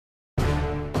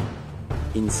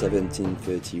In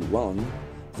 1731,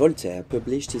 Voltaire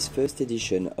published his first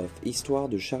edition of Histoire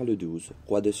de Charles XII,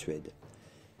 Roi de Suède.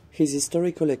 His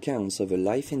historical accounts of the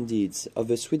life and deeds of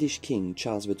the Swedish king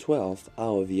Charles XII are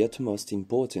of the utmost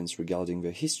importance regarding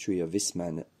the history of this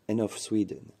man and of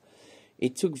Sweden.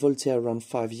 It took Voltaire around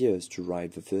 5 years to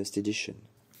write the first edition.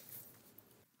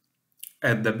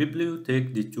 At the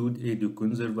Bibliothèque d'études et de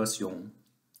conservation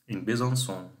in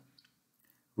Besançon,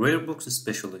 rare books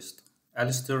specialist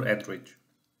Alister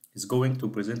is going to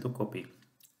present a copy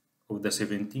of the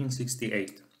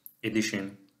 1768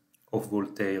 edition of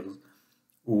Voltaire's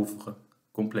Œuvres,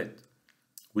 Complètes,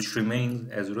 which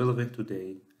remains as relevant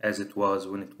today as it was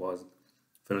when it was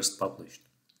first published.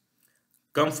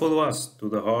 Come follow us to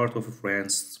the heart of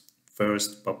France's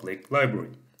first public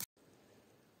library.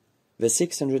 The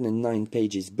 609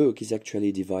 pages book is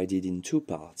actually divided in two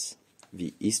parts: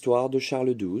 the Histoire de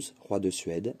Charles XII, Roi de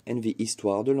Suède, and the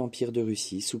Histoire de l'Empire de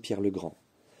Russie sous Pierre le Grand.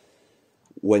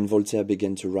 When Voltaire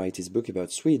began to write his book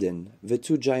about Sweden, the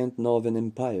two giant northern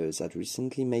empires had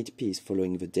recently made peace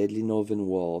following the deadly Northern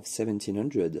War of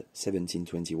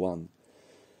 1700-1721.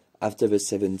 After the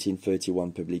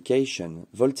 1731 publication,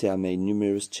 Voltaire made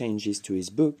numerous changes to his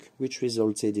book, which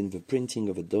resulted in the printing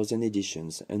of a dozen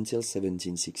editions until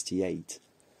 1768.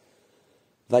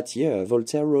 That year,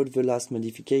 Voltaire wrote the last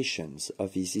modifications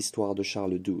of his Histoire de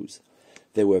Charles XII.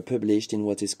 They were published in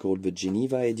what is called the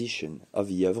Geneva edition of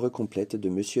the Œuvres complètes de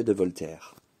Monsieur de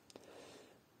Voltaire.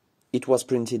 It was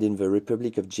printed in the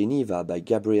Republic of Geneva by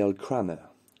Gabriel Cramer.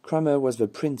 Cramer was the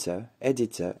printer,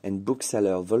 editor, and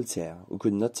bookseller of Voltaire, who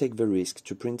could not take the risk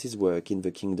to print his work in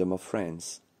the Kingdom of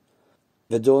France.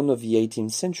 The dawn of the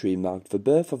 18th century marked the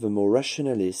birth of a more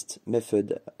rationalist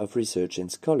method of research and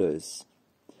scholars.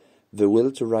 The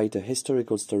will to write a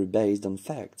historical story based on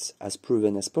facts, as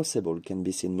proven as possible, can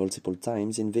be seen multiple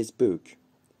times in this book.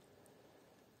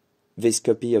 This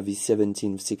copy of the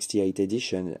 1768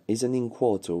 edition is an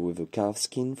in-quarto with a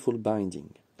calfskin full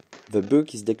binding. The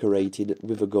book is decorated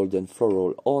with a golden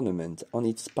floral ornament on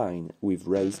its spine with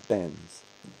raised bands.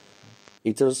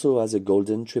 It also has a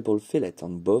golden triple fillet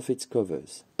on both its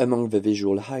covers. Among the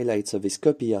visual highlights of this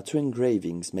copy are two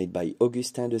engravings made by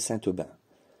Augustin de Saint-Aubin.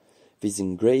 These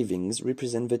engravings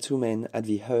represent the two men at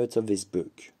the heart of this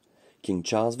book, King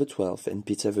Charles XII and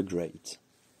Peter the Great.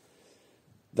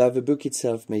 Though the book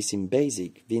itself may seem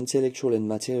basic, the intellectual and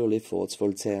material efforts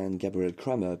Voltaire and Gabriel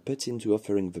Cramer put into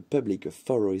offering the public a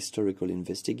thorough historical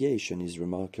investigation is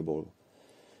remarkable.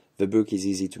 The book is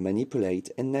easy to manipulate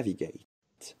and navigate.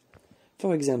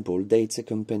 For example, dates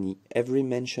accompany every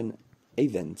mentioned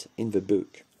event in the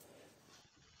book.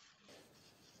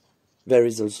 There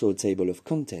is also a table of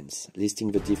contents,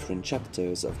 listing the different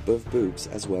chapters of both books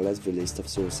as well as the list of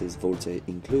sources Voltaire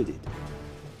included.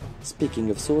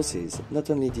 Speaking of sources, not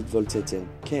only did Voltaire take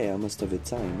care most of the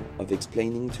time of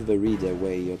explaining to the reader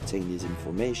where he obtained his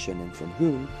information and from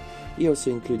whom, he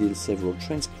also included several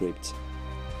transcripts.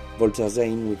 Voltaire's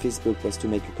aim with this book was to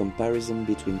make a comparison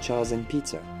between Charles and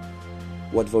Peter.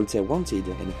 What Voltaire wanted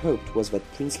and hoped was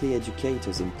that princely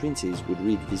educators and princes would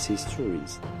read these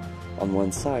histories. On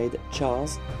one side,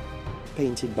 Charles,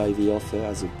 painted by the author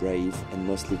as a brave and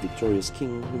mostly victorious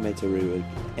king who met a heroic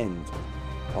end.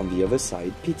 On the other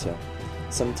side, Peter,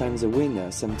 sometimes a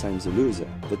winner, sometimes a loser,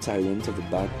 the tyrant of a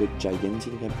backward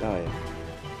gigantic empire.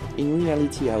 In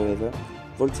reality, however,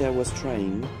 Voltaire was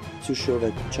trying to show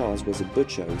that Charles was a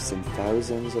butcher who sent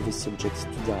thousands of his subjects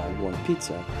to die, while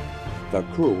Peter, though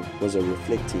cruel, was a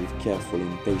reflective, careful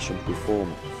and patient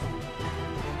reformer.